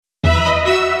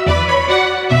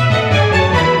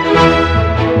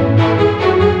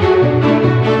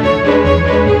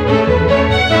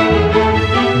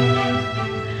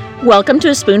Welcome to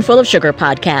a Spoonful of Sugar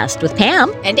podcast with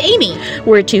Pam and Amy.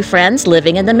 We're two friends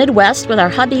living in the Midwest with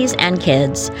our hubbies and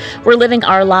kids. We're living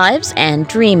our lives and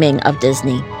dreaming of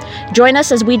Disney. Join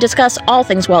us as we discuss all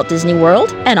things Walt Disney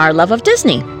World and our love of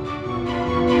Disney.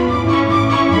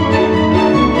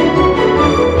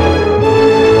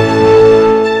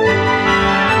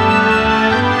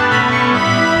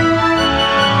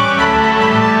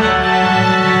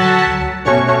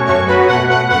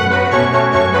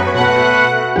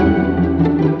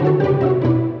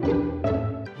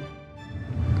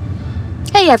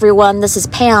 Hey everyone, this is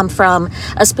Pam from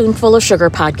A Spoonful of Sugar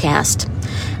podcast.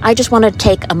 I just want to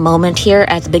take a moment here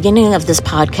at the beginning of this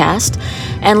podcast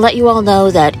and let you all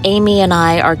know that Amy and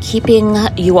I are keeping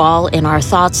you all in our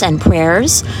thoughts and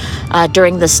prayers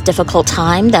during this difficult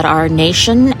time that our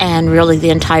nation and really the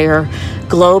entire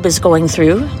globe is going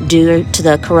through due to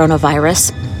the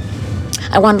coronavirus.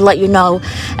 I wanted to let you know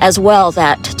as well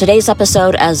that today's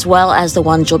episode, as well as the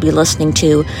ones you'll be listening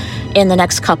to in the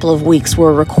next couple of weeks,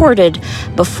 were recorded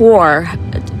before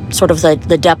sort of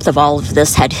the depth of all of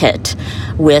this had hit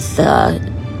with the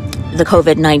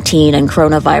COVID-19 and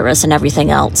coronavirus and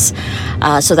everything else.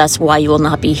 So that's why you will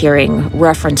not be hearing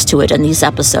reference to it in these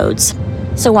episodes.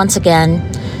 So once again,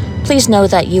 please know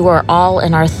that you are all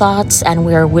in our thoughts, and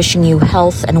we are wishing you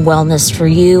health and wellness for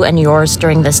you and yours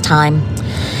during this time.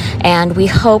 And we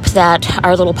hope that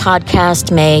our little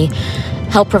podcast may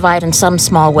help provide in some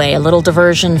small way a little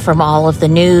diversion from all of the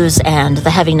news and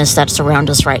the heaviness that surrounds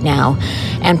us right now,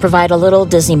 and provide a little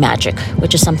Disney magic,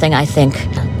 which is something I think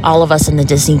all of us in the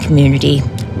Disney community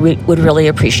would really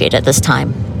appreciate at this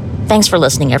time. Thanks for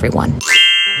listening, everyone.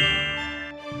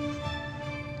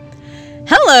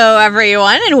 Hello,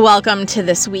 everyone, and welcome to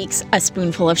this week's A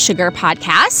Spoonful of Sugar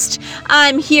podcast.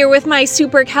 I'm here with my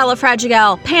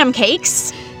supercalifragilistic Pam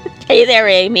Cakes. Hey there,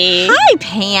 Amy. Hi,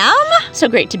 Pam. So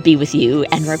great to be with you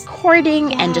and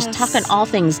recording and just talking all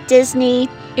things Disney.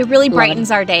 It really brightens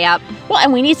our day up. Well,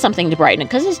 and we need something to brighten it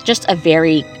because it's just a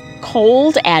very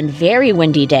cold and very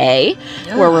windy day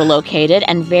where we're located,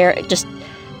 and very just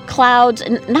clouds,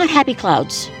 not happy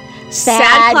clouds.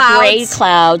 Sad clouds. Gray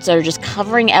clouds that are just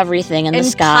covering everything in the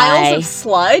sky. And piles of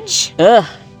sludge. Ugh.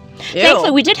 Ew. Thankfully,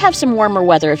 we did have some warmer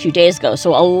weather a few days ago,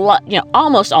 so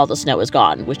almost all the snow is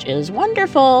gone, which is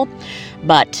wonderful.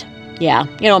 But yeah,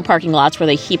 in parking lots where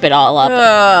they heap it all up,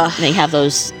 and they have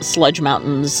those sludge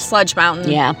mountains. Sludge mountain.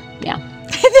 Yeah.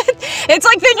 It's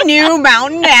like the new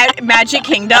mountain at Magic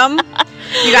Kingdom.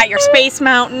 You got your Space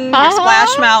Mountain, your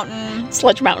Splash Mountain.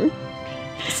 Sludge mountain.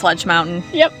 Sludge mountain.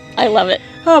 Yep, I love it.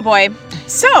 Oh boy.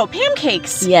 So, Pam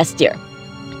Cakes. Yes, dear.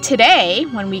 Today,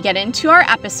 when we get into our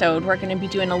episode, we're going to be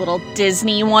doing a little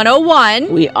Disney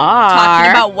 101. We are. Talking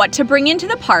about what to bring into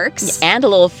the parks. And a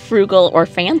little frugal or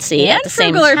fancy at the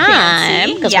same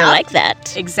time. Because we like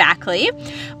that. Exactly.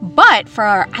 But for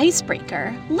our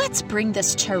icebreaker, let's bring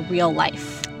this to real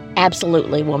life.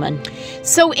 Absolutely, woman.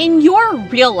 So in your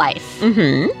real life,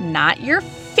 not your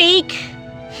fake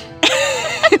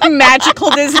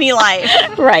magical Disney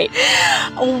life. Right.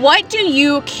 What do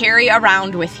you carry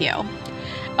around with you?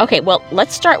 Okay, well,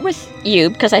 let's start with you,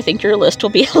 because I think your list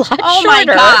will be a lot shorter. Oh my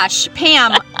gosh,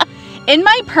 Pam. In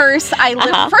my purse, I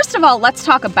live... First of all, let's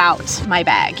talk about my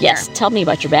bag here. Yes, tell me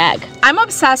about your bag. I'm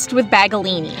obsessed with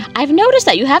Bagolini. I've noticed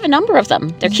that you have a number of them.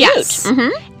 They're cute. Yes.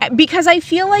 Because I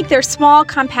feel like they're small,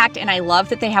 compact, and I love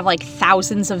that they have like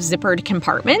thousands of zippered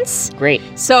compartments. Great.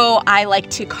 So I like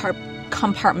to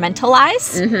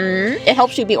compartmentalize. It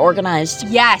helps you be organized.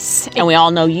 Yes. And we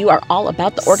all know you are all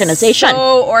about the organization.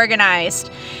 So organized.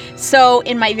 So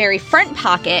in my very front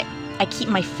pocket, I keep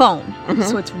my phone,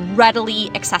 so it's readily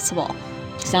accessible.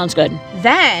 Sounds good.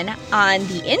 Then on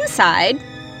the inside,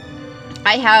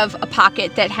 I have a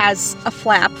pocket that has a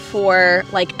flap for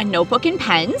like a notebook and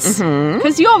pens,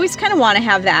 because you always kind of want to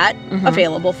have that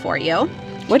available for you.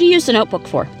 What do you use the notebook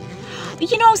for?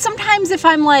 Sometimes if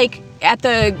I'm like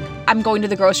I'm going to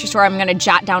the grocery store, I'm going to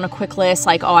jot down a quick list,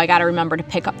 like, I got to remember to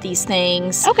pick up these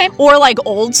things. Okay. Or like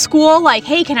old school, like,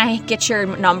 hey, can I get your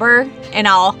number? And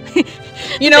I'll, when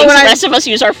the rest of us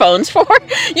use our phones for.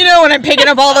 When I'm picking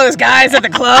up all those guys at the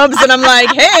clubs and I'm like,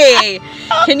 hey,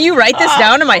 can you write this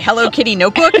down in my Hello Kitty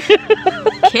notebook?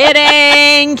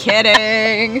 Kidding.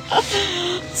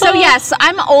 So yes,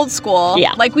 I'm old school.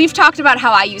 Yeah. Like we've talked about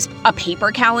how I use a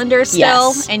paper calendar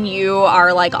still, and you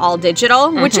are like all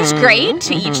digital, which is great,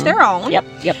 to each their own.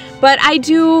 Yep. But I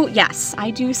do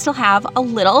still have a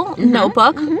little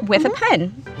notebook with a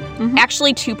pen.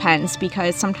 Actually 2 pens,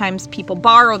 because sometimes people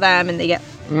borrow them and they get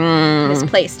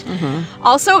misplaced.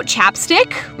 Also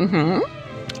chapstick.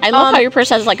 I love how your purse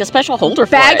has like a special holder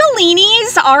for it.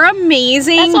 Bagalinis are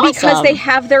amazing That's awesome. because they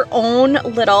have their own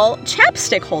little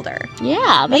chapstick holder.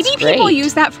 Yeah, that's Maybe great. people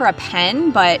use that for a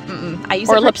pen, but I use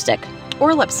it for lipstick.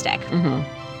 Or lipstick. Mm-hmm.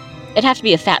 It'd have to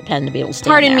be a fat pen to be able to stay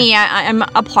in Pardon there. me, I'm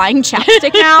applying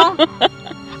chapstick now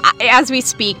as we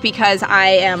speak because I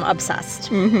am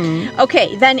obsessed. Mm-hmm.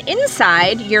 Okay, then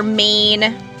inside your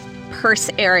main purse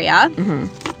area,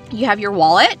 you have your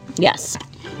wallet. Yes,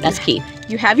 that's key.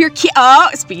 You have your key. Oh,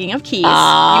 speaking of keys, you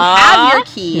have your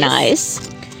keys. Nice.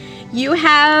 You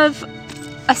have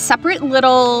a separate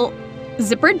little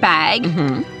zippered bag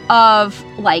of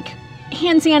like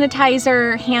hand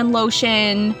sanitizer, hand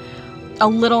lotion, a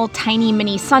little tiny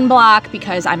mini sunblock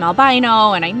because I'm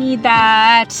albino and I need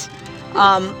that.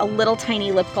 A little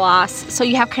tiny lip gloss. So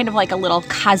you have kind of like a little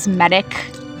cosmetic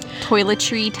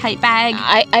toiletry type bag.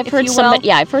 I've heard somebody.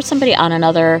 Yeah, I've heard somebody on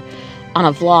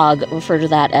a vlog refer to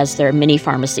that as their mini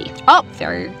pharmacy.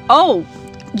 Oh,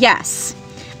 yes.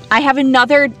 I have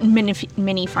another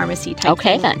mini pharmacy type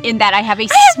thing. Then. In that I have a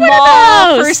one of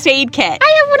small those. first aid kit.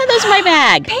 I have one of those in my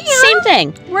bag. Pam, Same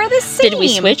thing. We're the same. Did we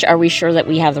switch? Are we sure that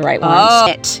we have the right ones?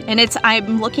 Oh. And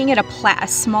I'm looking at a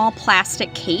small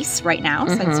plastic case right now,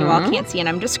 since you all can't see and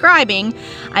I'm describing.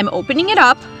 I'm opening it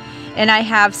up, and I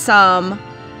have some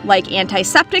like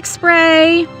antiseptic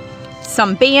spray,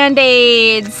 some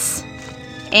Band-Aids,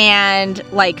 and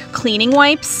like cleaning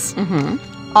wipes.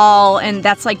 And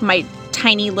that's like my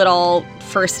tiny little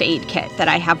first aid kit that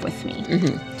I have with me.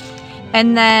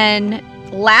 And then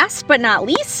last but not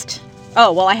least,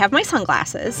 I have my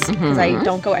sunglasses because I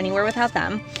don't go anywhere without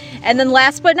them. And then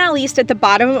last but not least, at the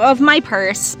bottom of my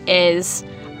purse is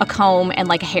a comb and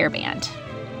like a hairband.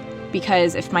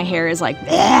 Because if my hair is like,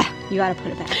 you gotta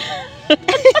put it back.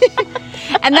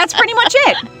 And that's pretty much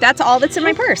it. That's all that's in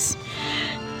my purse.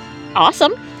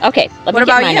 Awesome. Okay, let me What get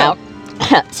about mine you? out.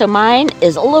 So mine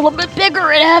is a little bit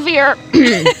bigger and heavier.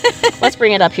 Let's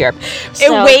bring it up here.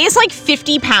 It weighs like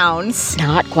 50 pounds.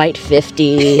 Not quite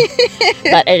 50,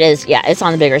 but it is, it's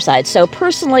on the bigger side. So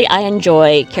personally, I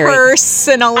enjoy carrying...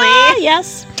 Personally.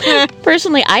 Yes.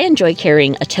 Personally, I enjoy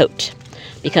carrying a tote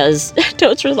because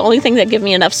totes are the only thing that give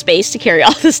me enough space to carry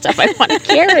all the stuff I want to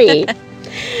carry.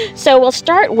 So we'll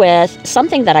start with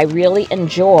something that I really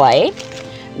enjoy,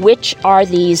 which are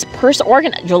these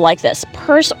you'll like this,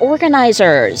 purse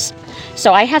organizers.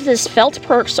 So I have this felt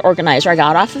purse organizer I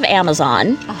got off of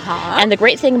Amazon. And the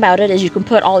great thing about it is you can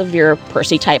put all of your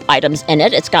pursy type items in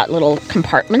it. It's got little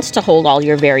compartments to hold all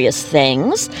your various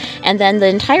things. And then the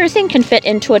entire thing can fit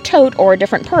into a tote or a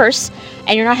different purse,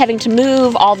 and you're not having to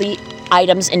move all the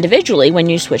items individually when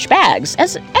you switch bags,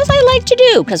 as I like to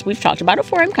do, because we've talked about it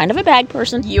before. I'm kind of a bag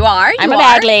person. You are. I'm a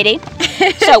bag lady.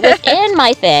 So within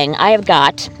my thing, I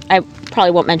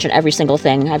probably won't mention every single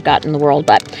thing I've got in the world,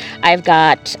 but I've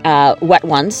got wet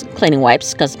ones, cleaning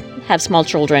wipes, because I have small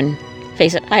children.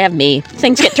 Face it, I have me.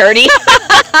 Things get dirty.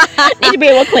 Need to be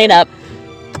able to clean up.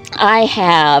 I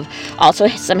have also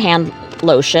some hand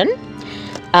lotion.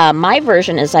 My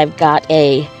version is I've got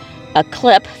a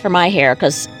clip for my hair,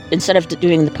 because instead of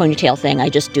doing the ponytail thing, I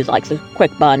just do like the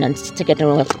quick bun and stick it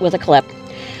in with a clip.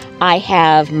 I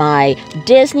have my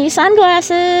Disney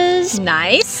sunglasses.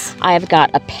 Nice. I've got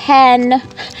a pen.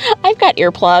 I've got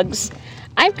earplugs.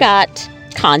 I've got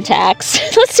contacts.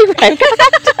 Let's see what I've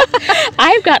got.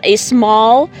 I've got a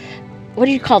small, what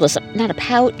do you call this? Not a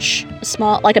pouch, a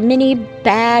small, like a mini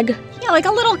bag. Yeah, like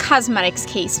a little cosmetics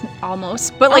case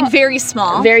almost, but like very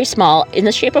small. Very small, in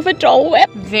the shape of a Dole Whip.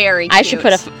 Very cute. I should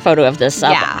put a photo of this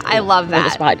up. Yeah, I love that.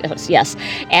 This podcast, yes.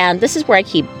 And this is where I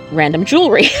keep random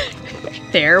jewelry.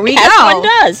 There we As go. one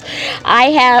does.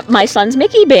 I have my son's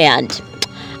Mickey band.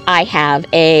 I have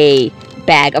a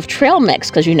bag of trail mix,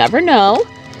 because you never know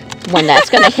when that's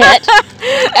going to hit.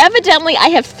 Evidently, I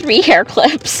have 3 hair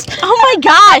clips. Oh my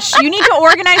gosh, you need to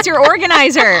organize your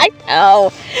organizer. I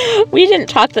know. We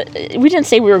didn't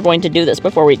say we were going to do this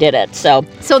before we did it. So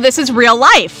this is real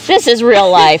life. This is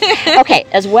real life. Okay,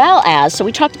 as well as, so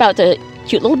we talked about the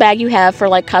cute little bag you have for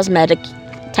like cosmetic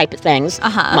type of things.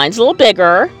 Mine's a little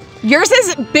bigger. Yours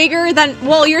is bigger than,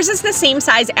 yours is the same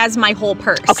size as my whole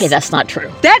purse. Okay, that's not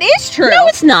true. That is true. No,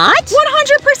 it's not.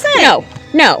 100%.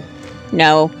 No.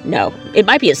 It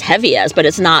might be as heavy as, but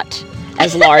it's not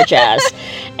as large as.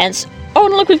 And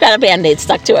look, we've got a Band-Aid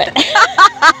stuck to it.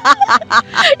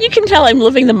 You can tell I'm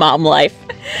living the mom life.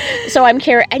 So I'm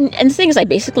carrying, and the thing is, I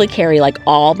basically carry like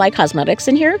all my cosmetics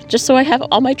in here, just so I have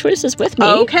all my choices with me.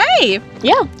 Okay.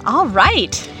 Yeah. All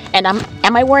right. And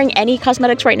am I wearing any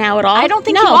cosmetics right now at all? I don't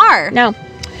think you are. No.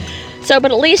 So,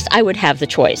 but at least I would have the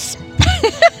choice.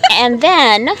 And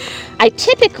then I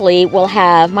typically will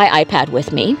have my iPad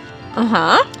with me.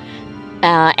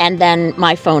 And then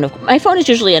my phone. My phone is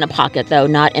usually in a pocket, though,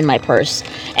 not in my purse.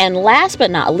 And last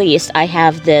but not least, I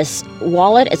have this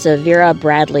wallet. It's a Vera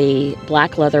Bradley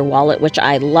black leather wallet, which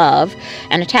I love.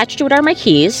 And attached to it are my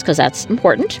keys, because that's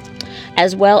important,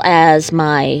 as well as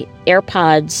my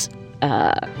AirPods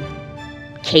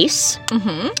case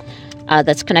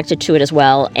that's connected to it as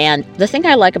well. And the thing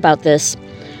I like about this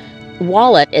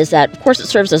wallet is that, of course, it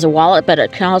serves as a wallet, but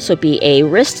it can also be a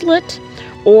wristlet,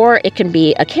 or it can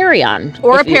be a carry-on.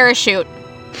 Or a parachute.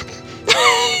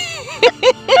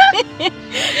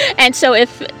 And so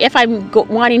if I'm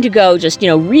wanting to go just,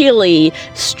 really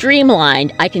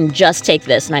streamlined, I can just take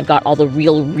this, and I've got all the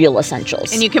real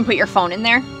essentials. And you can put your phone in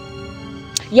there?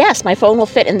 Yes, my phone will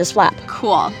fit in this flap.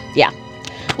 Cool. Yeah.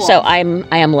 Cool. So I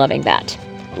am loving that.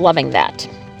 Loving that.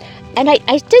 And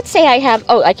I did say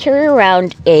I carry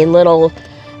around a little,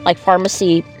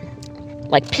 pharmacy,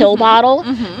 pill bottle,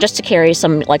 just to carry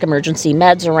some, emergency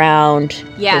meds around.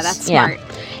 Yeah, that's smart. Yeah.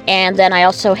 And then I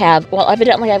also have,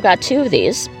 evidently I've got 2 of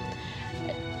these.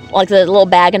 The little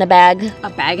bag in a bag. A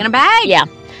bag in a bag? Yeah.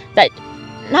 That,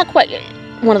 not quite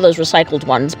one of those recycled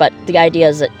ones, but the idea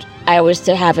is that I always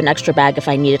have an extra bag if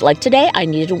I need it. Like today, I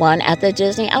needed one at the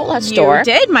Disney outlet store. You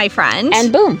did, my friend.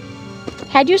 And boom,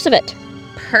 had use of it.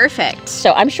 Perfect.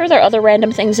 So I'm sure there are other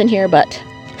random things in here, but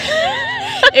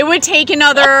it would take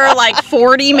another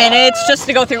 40 minutes just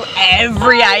to go through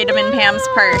every item in Pam's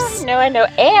purse. No, I know.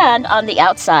 And on the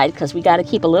outside, because we got to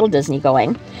keep a little Disney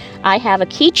going, I have a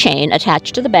keychain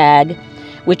attached to the bag,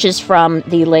 which is from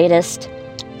the latest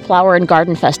Flower and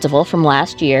Garden Festival from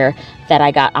last year that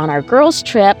I got on our girls'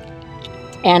 trip.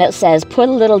 And it says, "Put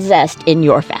a little zest in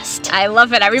your fest." I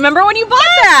love it. I remember when you bought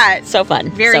that. So fun.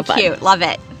 Very so fun. cute. Love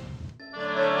it.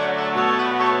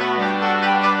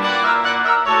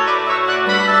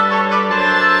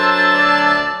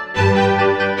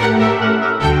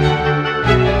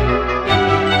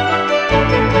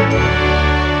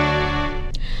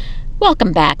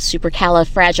 Welcome back,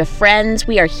 Supercalifragifriends.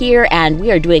 We are here and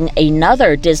we are doing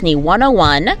another Disney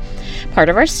 101, part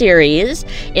of our series,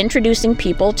 introducing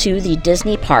people to the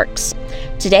Disney parks.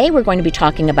 Today we're going to be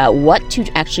talking about what to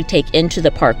actually take into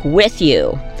the park with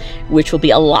you, which will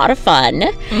be a lot of fun.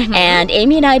 And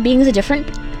Amy and I, being the different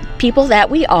people that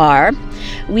we are,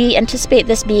 we anticipate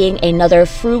this being another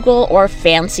frugal or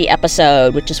fancy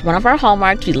episode, which is one of our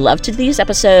hallmarks. We love to do these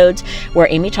episodes where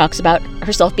Amy talks about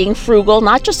herself being frugal,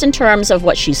 not just in terms of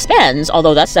what she spends,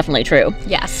 although that's definitely true.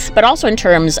 Yes. But also in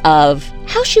terms of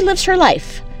how she lives her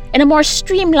life in a more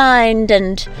streamlined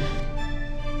kind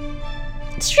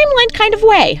of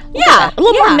way. Yeah. A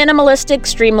little more minimalistic,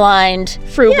 streamlined,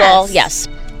 frugal. Yes.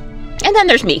 And then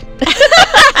there's me.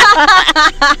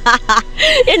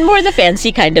 In more the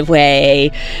fancy kind of way.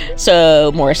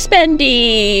 So more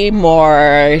spendy,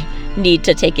 more need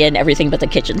to take in everything but the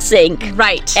kitchen sink.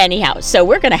 Right. Anyhow, so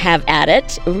we're going to have at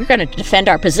it. We're going to defend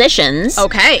our positions.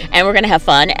 Okay. And we're going to have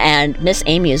fun. And Miss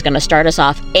Amy is going to start us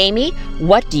off. Amy,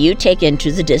 what do you take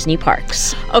into the Disney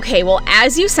parks? Okay, well,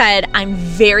 as you said, I'm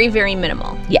very, very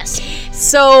minimal. Yes.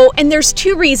 So, and there's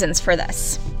 2 reasons for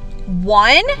this.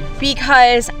 One,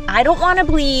 because I don't want to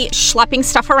be schlepping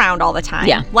stuff around all the time.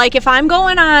 Yeah. If I'm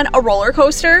going on a roller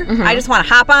coaster, I just want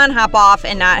to hop on, hop off,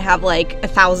 and not have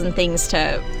 1,000 things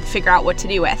to figure out what to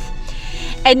do with.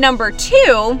 And number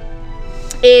 2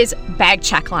 is bag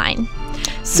check line.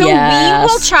 So we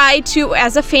will try to,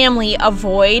 as a family,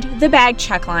 avoid the bag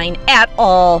check line at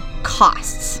all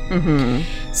costs.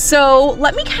 So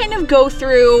let me kind of go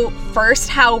through first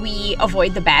how we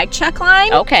avoid the bag check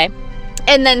line. Okay.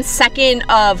 And then second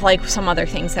of some other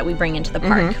things that we bring into the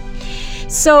park.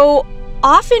 So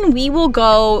often we will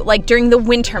go during the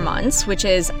winter months, which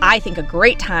is, I think, a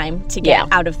great time to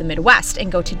get out of the Midwest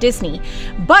and go to Disney.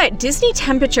 But Disney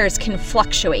temperatures can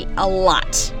fluctuate a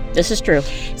lot. This is true.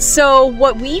 So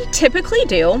what we typically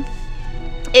do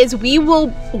is we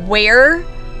will wear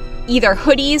either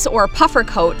hoodies or puffer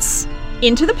coats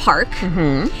into the park.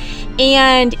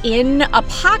 And in a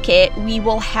pocket, we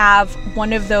will have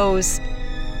one of those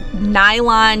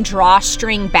nylon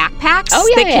drawstring backpacks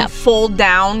that can fold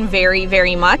down very,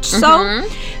 very much so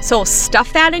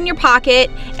stuff that in your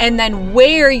pocket and then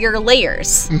wear your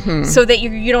layers so that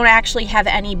you don't actually have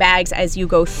any bags as you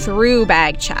go through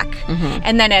bag check.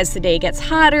 And then as the day gets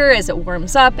hotter, as it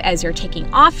warms up, as you're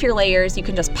taking off your layers, you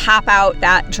can just pop out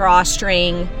that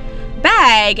drawstring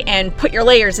bag and put your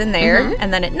layers in there,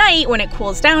 and then at night when it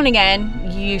cools down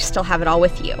again, you still have it all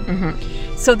with you.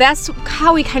 So that's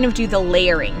how we kind of do the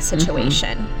layering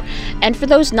situation. And for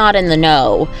those not in the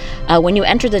know, when you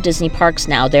enter the Disney parks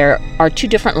now, there are 2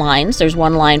 different lines. There's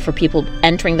one line for people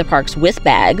entering the parks with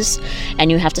bags,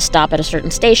 and you have to stop at a certain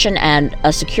station, and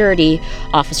a security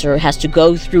officer has to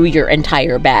go through your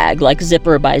entire bag, like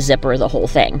zipper by zipper, the whole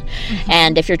thing.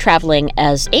 And if you're traveling,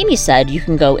 as Amy said, you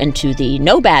can go into the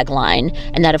no bag line,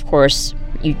 and that, of course,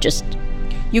 you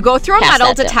go through a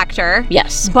metal detector.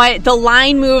 Yes. But the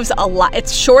line moves a lot.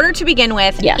 It's shorter to begin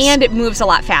with, and it moves a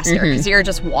lot faster because you're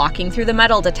just walking through the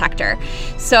metal detector.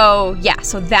 So,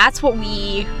 so that's what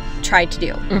we tried to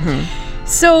do.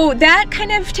 So that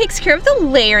kind of takes care of the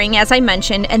layering, as I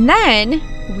mentioned. And then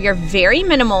we are very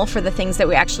minimal for the things that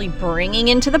we're actually bringing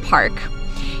into the park.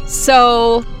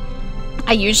 So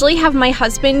I usually have my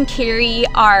husband carry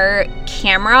our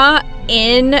camera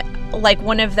in like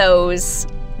one of those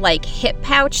like hip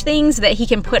pouch things that he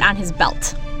can put on his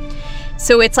belt.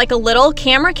 So it's like a little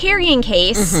camera carrying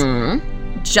case,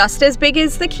 just as big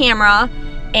as the camera,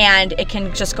 and it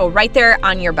can just go right there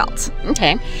on your belt.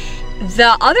 Okay.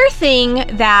 The other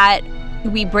thing that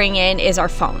we bring in is our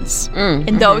phones,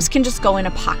 and those can just go in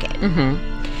a pocket.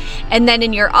 And then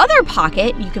in your other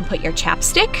pocket, you can put your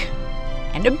chapstick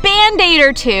and a Band-Aid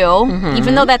or 2,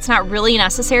 even though that's not really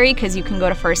necessary because you can go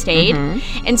to first aid.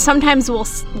 And sometimes we'll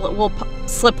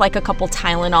slip like a couple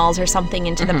Tylenols or something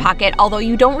into the pocket, although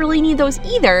you don't really need those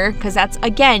either because that's,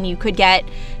 again, you could get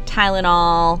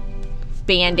Tylenol,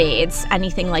 Band-Aids,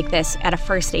 anything like this at a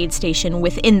first aid station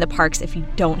within the parks if you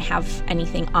don't have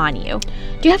anything on you.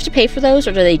 Do you have to pay for those,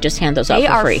 or do they just hand those out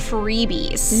for free? They are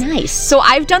freebies. Nice. So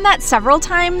I've done that several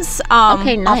times.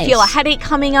 Okay, nice. I'll feel a headache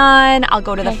coming on. I'll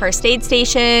go to the first aid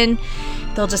station.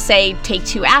 They'll just say, take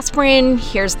 2 aspirin.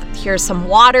 Here's some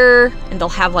water, and they'll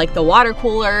have like the water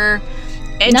cooler.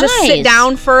 And just sit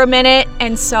down for a minute,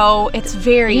 and so it's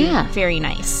very, very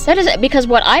nice. That is because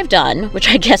what I've done, which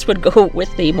I guess would go with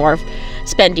the more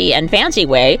spendy and fancy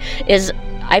way, is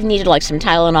I've needed like some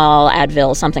Tylenol,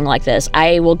 Advil, something like this.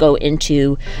 I will go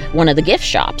into one of the gift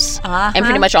shops, and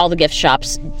pretty much all the gift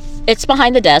shops, it's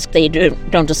behind the desk. They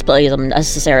don't display them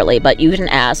necessarily, but you can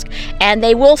ask, and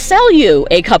they will sell you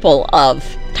a couple of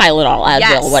Tylenol,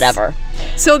 Advil, whatever.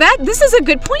 So this is a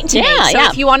good point to make. So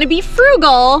if you want to be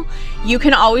frugal, you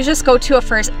can always just go to a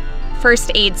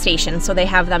first aid station. So they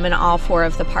have them in all 4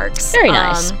 of the parks. Very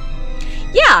nice.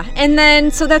 And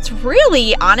then, so that's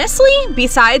really, honestly,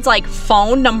 besides like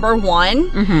phone number 1,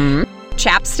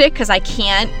 chapstick, because I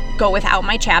can't go without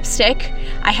my chapstick.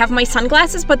 I have my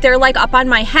sunglasses, but they're like up on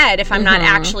my head if I'm not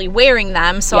actually wearing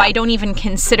them. So I don't even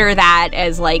consider that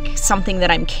as like something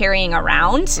that I'm carrying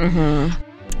around.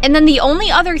 And then the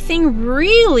only other thing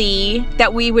really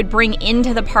that we would bring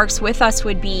into the parks with us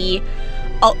would be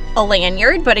a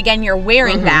lanyard, but again, you're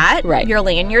wearing that, your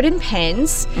lanyard and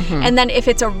pins. And then if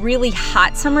it's a really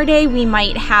hot summer day, we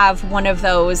might have one of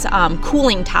those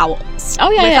cooling towels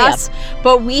with us.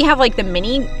 But we have like the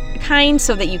mini kind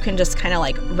so that you can just kind of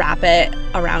like wrap it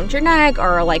around your neck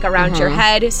or like around your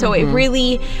head. So it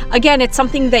really, again, it's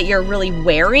something that you're really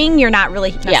wearing. You're not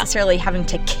really necessarily having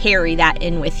to carry that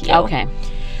in with you. Okay.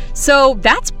 So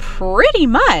that's pretty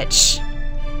much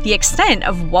the extent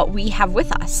of what we have with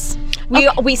us.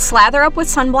 We slather up with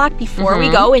sunblock before we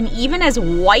go, and even as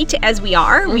white as we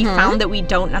are, we found that we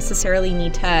don't necessarily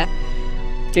need to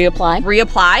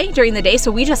reapply during the day. So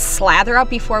we just slather up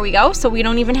before we go, so we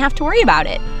don't even have to worry about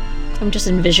it. I'm just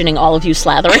envisioning all of you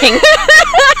slathering.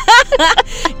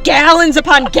 Gallons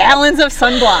upon gallons of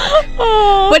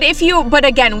sunblock. But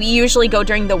again, we usually go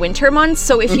during the winter months.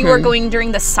 So if you were going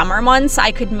during the summer months,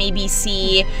 I could maybe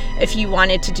see if you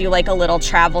wanted to do like a little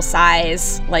travel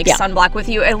size like sunblock with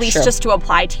you, at least just to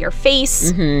apply to your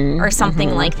face or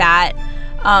something like that.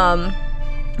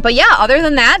 But yeah, other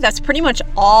than that, that's pretty much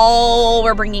all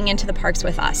we're bringing into the parks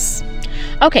with us.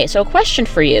 Okay, so a question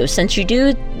for you. Since you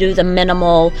do the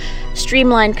minimal,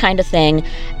 streamlined kind of thing,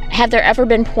 have there ever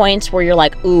been points where you're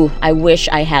like, ooh, I wish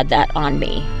I had that on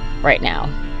me right now?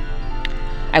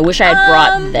 I wish I had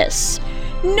brought this.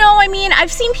 No, I mean,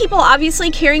 I've seen people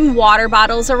obviously carrying water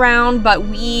bottles around, but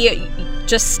we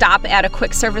just stop at a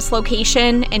quick service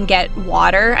location and get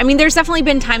water. I mean, there's definitely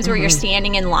been times where you're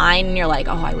standing in line and you're like,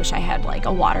 oh, I wish I had like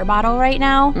a water bottle right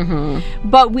now.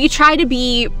 But we try to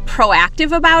be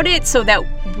proactive about it so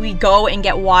that we go and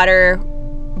get water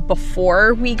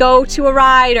before we go to a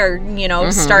ride or,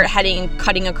 start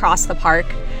cutting across the park.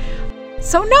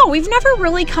 So no, we've never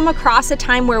really come across a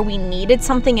time where we needed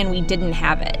something and we didn't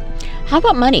have it. How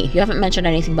about money? You haven't mentioned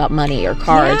anything about money or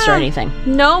cards or anything.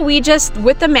 No, we just,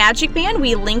 with the Magic Band,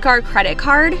 we link our credit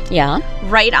card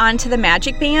right onto the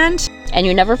Magic Band. And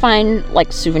you never find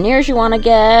like souvenirs you want to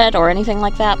get or anything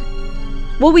like that?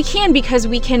 Well, we can because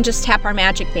we can just tap our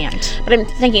Magic Band. But I'm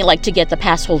thinking, like, to get the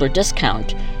pass holder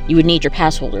discount, you would need your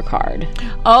pass holder card.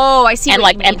 Oh, I see. And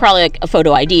what you mean. and probably like a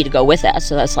photo ID to go with that.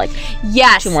 So that's like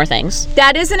yes, 2 more things.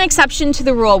 That is an exception to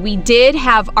the rule. We did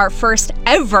have our first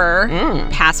ever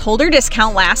pass holder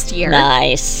discount last year.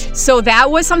 Nice. So that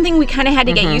was something we kind of had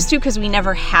to get used to because we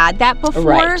never had that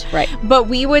before. Right. But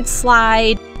we would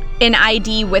slide an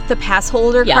ID with the pass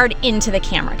holder card into the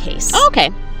camera case. Oh,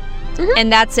 okay.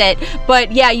 And that's it.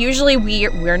 But yeah, usually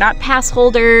we're not pass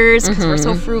holders because we're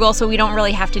so frugal, so we don't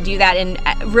really have to do that. And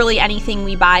really anything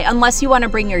we buy, unless you want to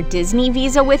bring your Disney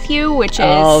Visa with you, which is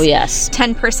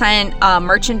 10%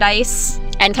 merchandise.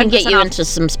 And can get you into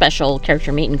some special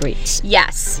character meet and greets.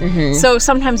 Yes. So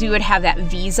sometimes we would have that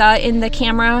Visa in the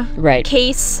camera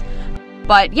case.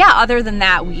 But yeah, other than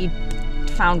that, we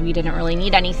found we didn't really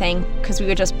need anything because we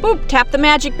would just tap the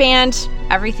Magic Band.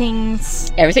 Everything's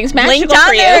magical linked on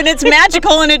for you. there, and it's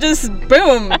magical, and it just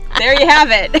boom, there you have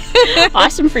it.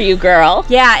 Awesome for you, girl.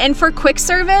 Yeah, and for quick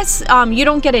service, you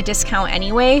don't get a discount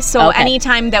anyway. So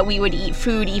anytime that we would eat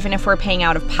food, even if we're paying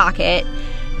out of pocket,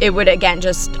 it would again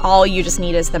all you just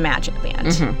need is the Magic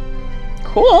Band.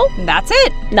 Cool. And that's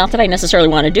it. Not that I necessarily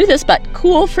want to do this, but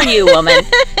cool for you, woman.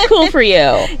 Cool for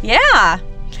you. Yeah.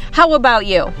 How about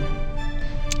you?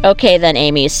 Okay then,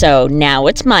 Amy, so now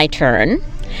it's my turn,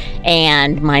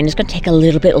 and mine is going to take a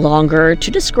little bit longer to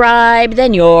describe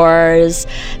than yours.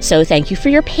 So thank you for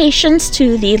your patience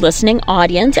to the listening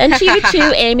audience, and to you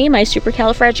too, Amy, my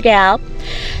supercalifragigal.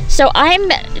 So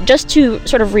just to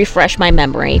sort of refresh my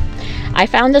memory, I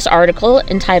found this article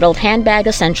entitled Handbag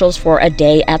Essentials for a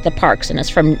Day at the Parks, and it's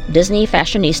from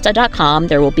DisneyFashionista.com.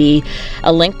 There will be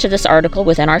a link to this article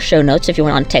within our show notes if you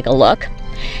want to take a look.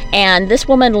 And this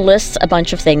woman lists a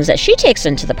bunch of things that she takes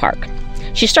into the park.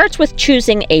 She starts with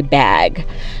choosing a bag.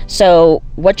 So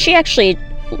what she actually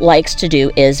likes to do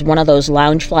is one of those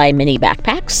Loungefly mini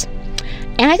backpacks.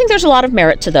 And I think there's a lot of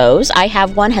merit to those. I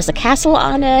have one, has a castle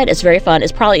on it. It's very fun.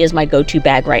 It probably is my go-to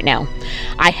bag right now.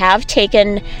 I have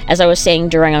taken, as I was saying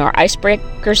during our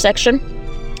icebreaker section,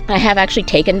 I have actually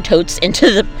taken totes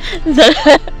into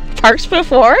the parks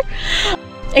before,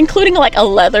 including like a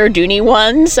leather Dooney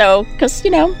one. So, because,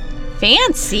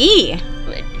 fancy.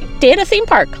 Day at a theme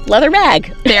park, leather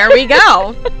bag. There we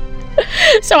go.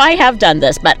 So I have done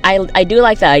this, but I do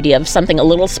like the idea of something a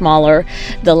little smaller.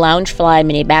 The Loungefly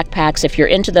mini backpacks, if you're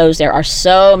into those, there are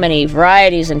so many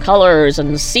varieties and colors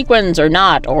and sequins or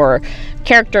not, or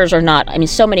characters or not. I mean,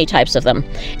 so many types of them.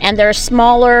 And they're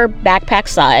smaller backpack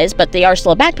size, but they are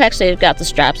still a backpack, so you've got the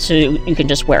straps so you can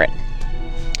just wear it.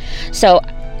 So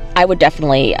I would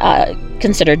definitely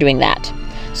consider doing that.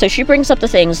 So she brings up the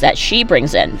things that she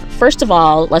brings in. First of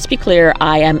all, let's be clear,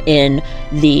 I am in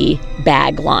the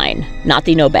bag line, not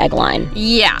the no bag line.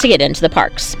 Yeah. To get into the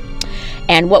parks.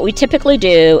 And what we typically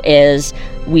do is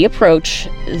we approach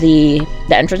the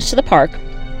entrance to the park,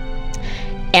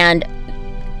 and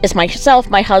it's myself,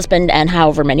 my husband, and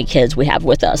however many kids we have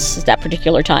with us at that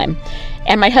particular time.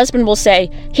 And my husband will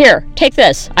say, "Here, take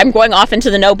this. I'm going off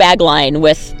into the no bag line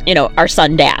with, our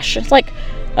son Dash." It's like,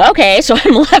 okay, so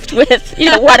I'm left with,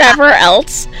 whatever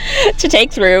else to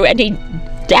take through, and he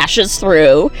dashes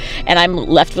through, and I'm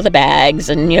left with the bags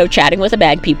and, chatting with the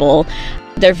bag people.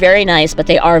 They're very nice, but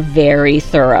they are very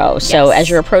thorough. Yes. So as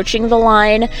you're approaching the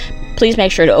line, please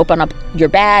make sure to open up your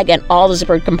bag and all the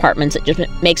zippered compartments. It just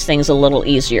makes things a little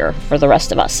easier for the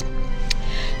rest of us.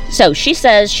 So she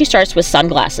says she starts with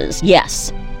sunglasses.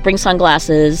 Yes, bring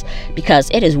sunglasses because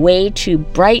it is way too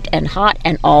bright and hot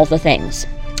and all the things.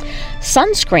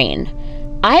 Sunscreen.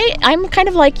 I'm kind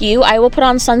of like you. I will put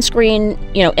on sunscreen,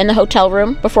 in the hotel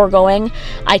room before going.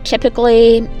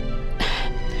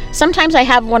 Sometimes I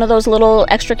have one of those little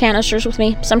extra canisters with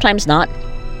me, sometimes not.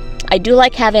 I do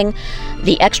like having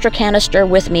the extra canister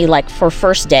with me, like for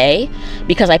first day,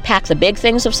 because I pack the big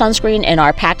things of sunscreen in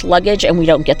our packed luggage and we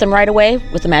don't get them right away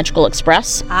with the Magical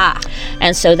Express.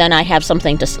 And so then I have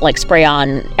something to spray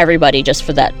on everybody just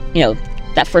for that,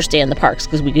 that first day in the parks,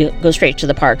 because we go straight to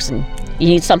the parks and you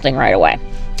need something right away.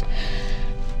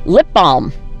 Lip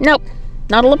balm. Nope,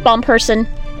 not a lip balm person.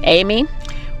 Amy?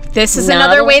 This is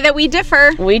another way that we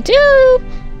differ. We do.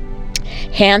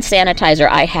 Hand sanitizer.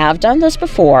 I have done this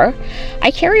before.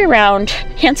 I carry around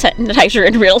hand sanitizer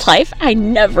in real life. I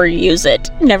never use it.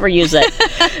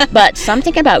 But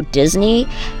something about Disney,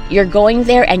 you're going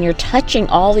there and you're touching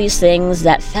all these things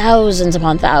that thousands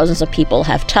upon thousands of people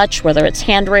have touched, whether it's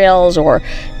handrails or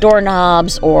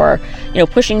doorknobs or,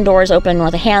 pushing doors open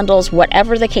with the handles,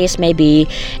 whatever the case may be.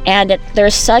 And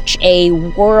there's such a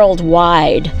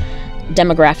worldwide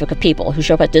demographic of people who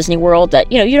show up at Disney World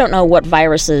that, you don't know what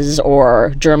viruses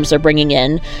or germs they're bringing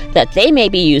in that they may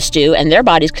be used to and their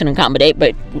bodies can accommodate,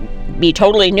 but be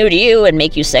totally new to you and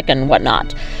make you sick and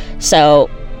whatnot. So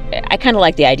I kind of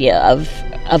like the idea of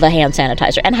a hand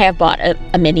sanitizer. And I have bought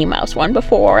a Minnie Mouse one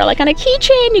before, like on a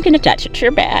keychain. You can attach it to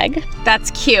your bag. That's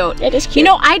cute. It is cute.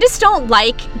 I just don't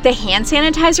like the hand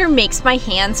sanitizer makes my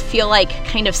hands feel like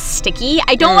kind of sticky.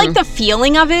 I don't like the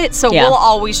feeling of it, so we'll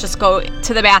always just go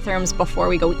to the bathrooms before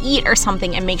we go eat or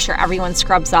something and make sure everyone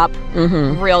scrubs up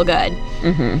real good.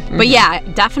 But yeah,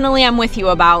 definitely I'm with you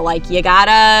about, like, you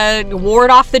gotta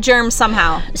ward off the germs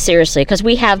somehow. Seriously, because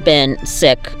we have been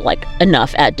sick, like,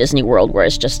 enough at Disney World where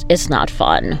it's not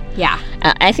fun. Yeah.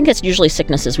 I think it's usually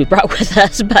sicknesses we brought with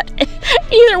us, but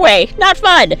either way, not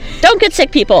fun. Don't get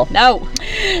sick, people. No.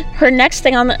 Her next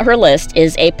thing on her list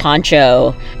is a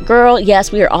poncho. Girl,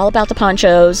 yes, we are all about the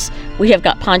ponchos. We have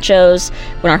got ponchos.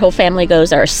 When our whole family goes,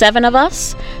 there are 7 of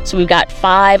us. So we've got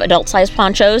 5 adult-sized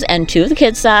ponchos and 2 of the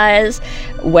kid size.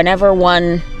 Whenever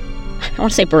one, I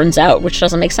want to say burns out, which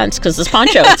doesn't make sense because this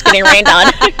poncho is getting rained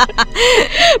on.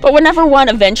 But whenever one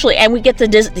eventually, and we get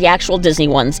the actual Disney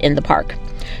ones in the park.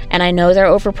 And I know they're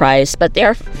overpriced, but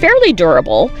they're fairly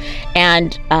durable.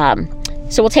 And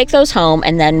so we'll take those home,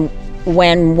 and then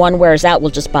when one wears out,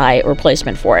 we'll just buy a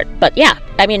replacement for it. But yeah,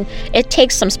 I mean, it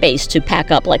takes some space to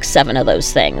pack up like 7 of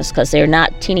those things because they're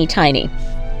not teeny tiny.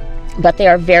 But they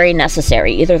are very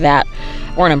necessary, either that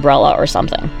or an umbrella or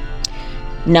something.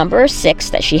 Number 6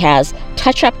 that she has,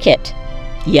 touch-up kit.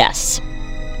 Yes.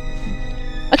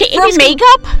 Okay, for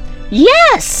makeup?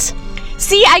 Yes!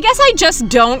 See, I guess I just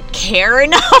don't care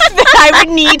enough that I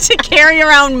would need to carry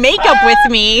around makeup with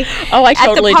me. Oh, I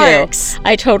totally at the parks. do.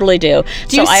 I totally do.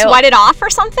 Do you sweat it off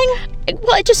or something?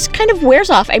 Well, it just kind of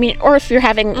wears off. I mean, or if you're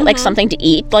having like something to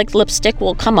eat, like lipstick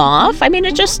will come off. I mean,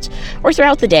 it just, or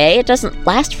throughout the day, it doesn't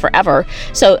last forever.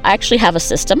 So I actually have a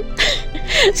system.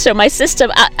 So my system,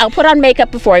 I'll put on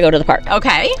makeup before I go to the park.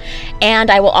 Okay.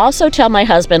 And I will also tell my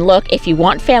husband, look, if you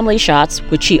want family shots,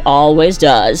 which he always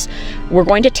does, we're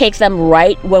going to take them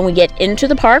right when we get into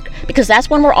the park because that's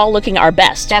when we're all looking our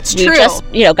best. That's true. We just,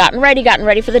 gotten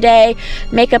ready for the day.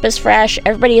 Makeup is fresh.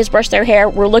 Everybody has brushed their hair.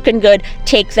 We're looking good.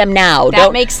 Take them now.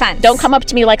 That makes sense. Don't come up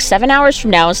to me like 7 hours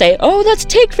from now and say, oh, let's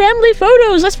take family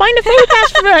photos. Let's find a photo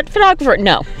pass for that photographer.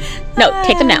 No,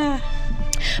 take them now.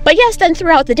 But yes, then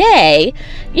throughout the day,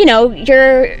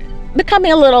 you're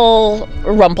becoming a little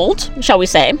rumpled, shall we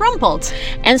say. Rumpled.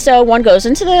 And so one goes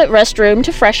into the restroom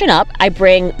to freshen up.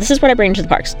 This is what I bring to the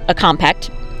parks, a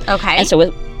compact. Okay. And so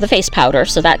with the face powder,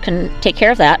 so that can take care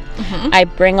of that. I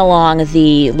bring along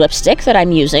the lipstick that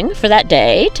I'm using for that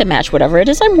day to match whatever it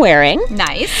is I'm wearing.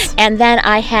 Nice. And then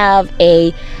I have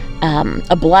a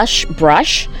blush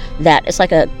brush that is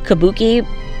like a kabuki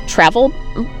travel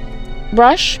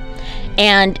brush.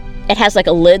 And it has like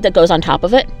a lid that goes on top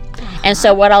of it. And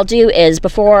so what I'll do is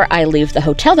before I leave the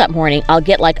hotel that morning, I'll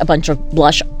get like a bunch of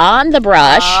blush on the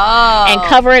brush and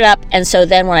cover it up. And so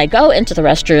then when I go into the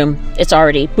restroom, it's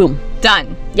already, boom.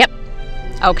 Done. Yep.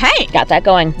 Okay. Got that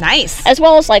going. Nice. As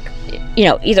well as like,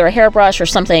 either a hairbrush or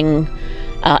something.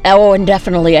 And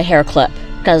definitely a hair clip.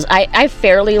 Because I have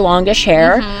fairly longish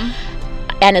hair.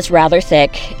 And it's rather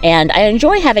thick, and I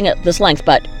enjoy having it this length,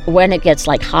 but when it gets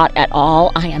like hot at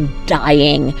all, I am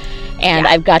dying, and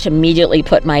I've got to immediately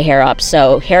put my hair up.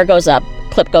 So hair goes up,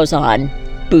 clip goes on,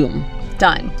 boom.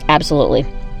 Done. Absolutely.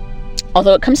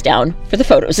 Although it comes down for the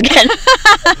photos again.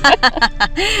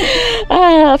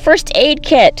 First aid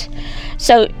kit.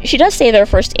 So she does say there are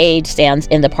first aid stands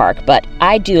in the park, but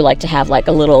I do like to have like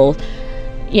a little,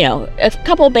 a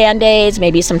couple Band-Aids,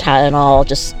 maybe some Tylenol,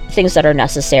 just things that are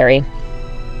necessary.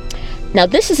 Now,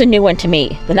 this is a new one to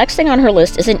me. The next thing on her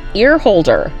list is an ear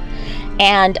holder.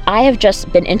 And I have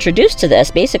just been introduced to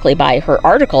this basically by her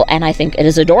article, and I think it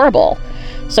is adorable.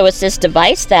 So it's this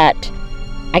device that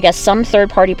I guess some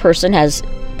third-party person has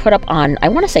put up on, I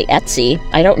want to say Etsy.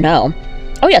 I don't know.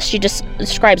 Oh, yes, she just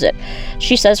describes it.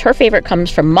 She says her favorite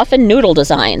comes from Muffin Noodle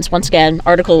Designs. Once again,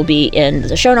 article will be in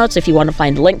the show notes if you want to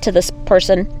find a link to this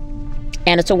person.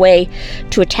 And it's a way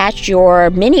to attach your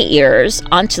mini ears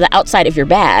onto the outside of your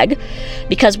bag,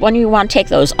 because when you want to take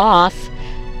those off,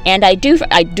 and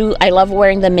I love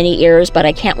wearing the mini ears, but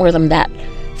I can't wear them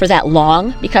for that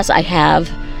long because I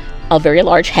have a very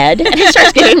large head and it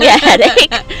starts giving me a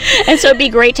headache. And so it'd be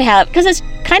great to have, because it's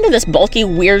kind of this bulky,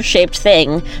 weird shaped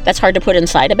thing that's hard to put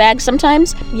inside a bag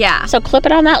sometimes. Yeah. So clip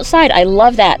it on the outside. I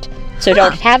love that. So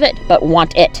don't have it, but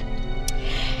want it.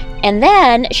 And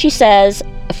then she says,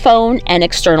 phone and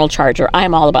external charger.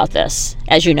 I'm all about this,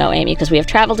 as you know, Amy, because we have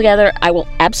traveled together. I will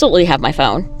absolutely have my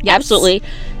phone. Yes. Absolutely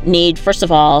need, first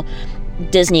of all,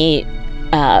 Disney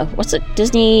what's it?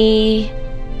 Disney.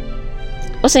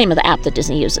 What's the name of the app that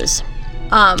Disney uses?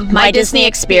 My Disney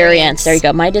Experience. There you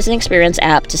go. My Disney Experience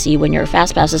app to see when your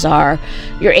fast passes are,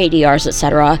 your ADRs,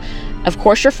 etc. Of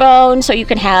course, your phone, so you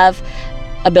can have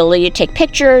ability to take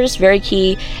pictures, very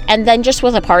key. And then just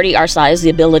with a party our size, the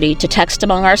ability to text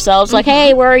among ourselves, like,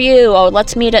 hey, where are you? Oh,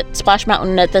 let's meet at Splash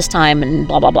Mountain at this time, and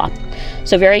blah, blah, blah.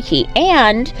 So very key.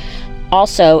 And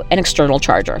also an external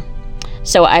charger.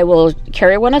 So I will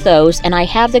carry one of those, and I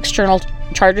have the external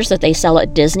chargers that they sell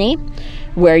at Disney,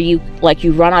 where you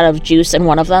run out of juice in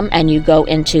one of them, and you go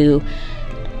into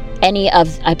any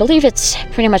of, I believe it's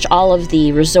pretty much all of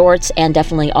the resorts and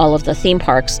definitely all of the theme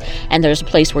parks, and there's a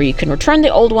place where you can return the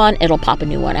old one, it'll pop a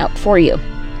new one out for you.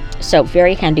 So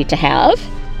very handy to have.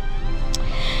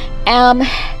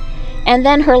 And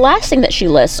then her last thing that she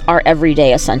lists are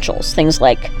everyday essentials, things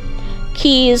like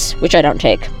keys, which I don't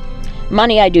take.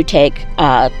 Money I do take,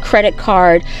 credit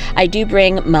card. I do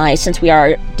bring my, since we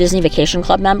are Disney Vacation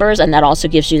Club members, and that also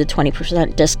gives you the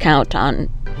 20% discount on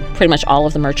pretty much all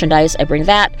of the merchandise. I bring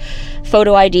that.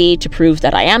 Photo ID to prove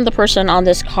that I am the person on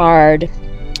this card.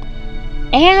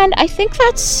 And I think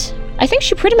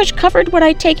she pretty much covered what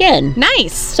I take in.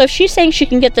 Nice. So if she's saying she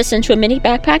can get this into a mini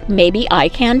backpack, maybe I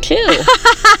can too.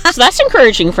 So that's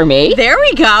encouraging for me. There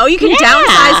we go. You can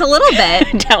downsize a little bit.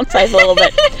 Downsize a little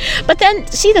bit. But then,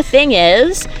 see, the thing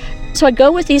is, so I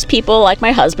go with these people, like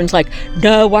my husband's like,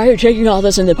 no, why are you taking all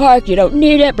this in the park? You don't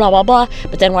need it, blah, blah, blah.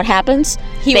 But then what happens?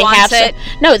 He wants it.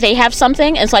 They have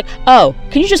something, and it's like, oh,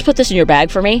 can you just put this in your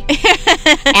bag for me?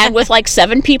 And with like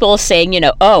 7 people saying,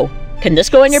 oh, can this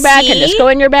go in your bag? See? Can this go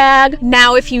in your bag?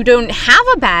 Now, if you don't have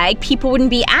a bag, people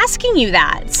wouldn't be asking you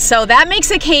that. So that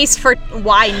makes a case for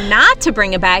why not to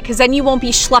bring a bag, because then you won't be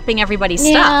schlepping everybody's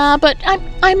stuff. Yeah, but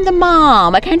I'm the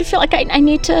mom. I kind of feel like I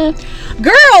need to...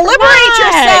 Girl, liberate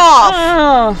yourself!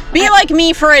 Oh, be like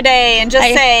me for a day and just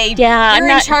say, you're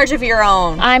in charge of your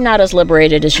own. I'm not as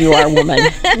liberated as you are, woman.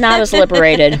 Not as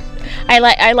liberated. I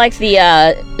like the,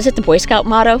 is it the Boy Scout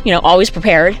motto? Always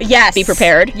prepared. Yes. Be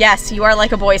prepared. Yes, you are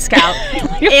like a Boy Scout.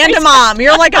 And a mom.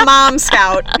 You're like a mom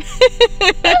scout.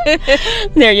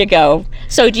 There you go.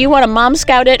 So do you want to mom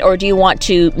scout it, or do you want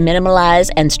to minimalize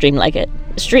and streamline it?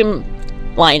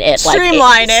 Streamline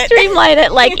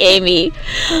it like Amy.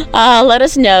 Let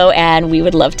us know, and we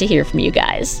would love to hear from you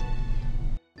guys.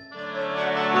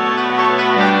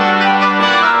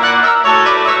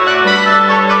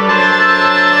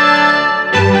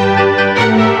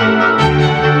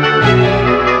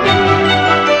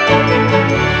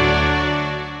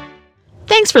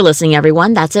 Thanks for listening,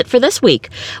 everyone. That's it for this week.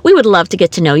 We would love to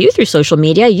get to know you through social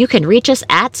media. You can reach us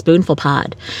at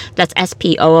SpoonfulPod. That's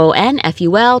SpoonfulPod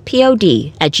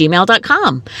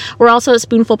 @gmail.com. We're also at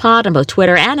SpoonfulPod on both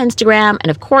Twitter and Instagram. And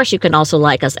of course, you can also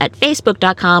like us at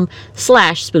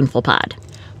Facebook.com/SpoonfulPod.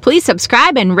 Please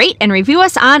subscribe and rate and review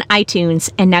us on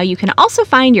iTunes. And now you can also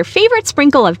find your favorite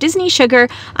sprinkle of Disney sugar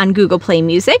on Google Play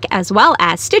Music, as well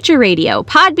as Stitcher Radio,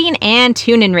 Podbean, and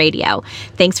TuneIn Radio.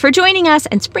 Thanks for joining us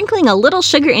and sprinkling a little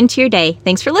sugar into your day.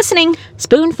 Thanks for listening.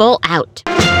 Spoonful out.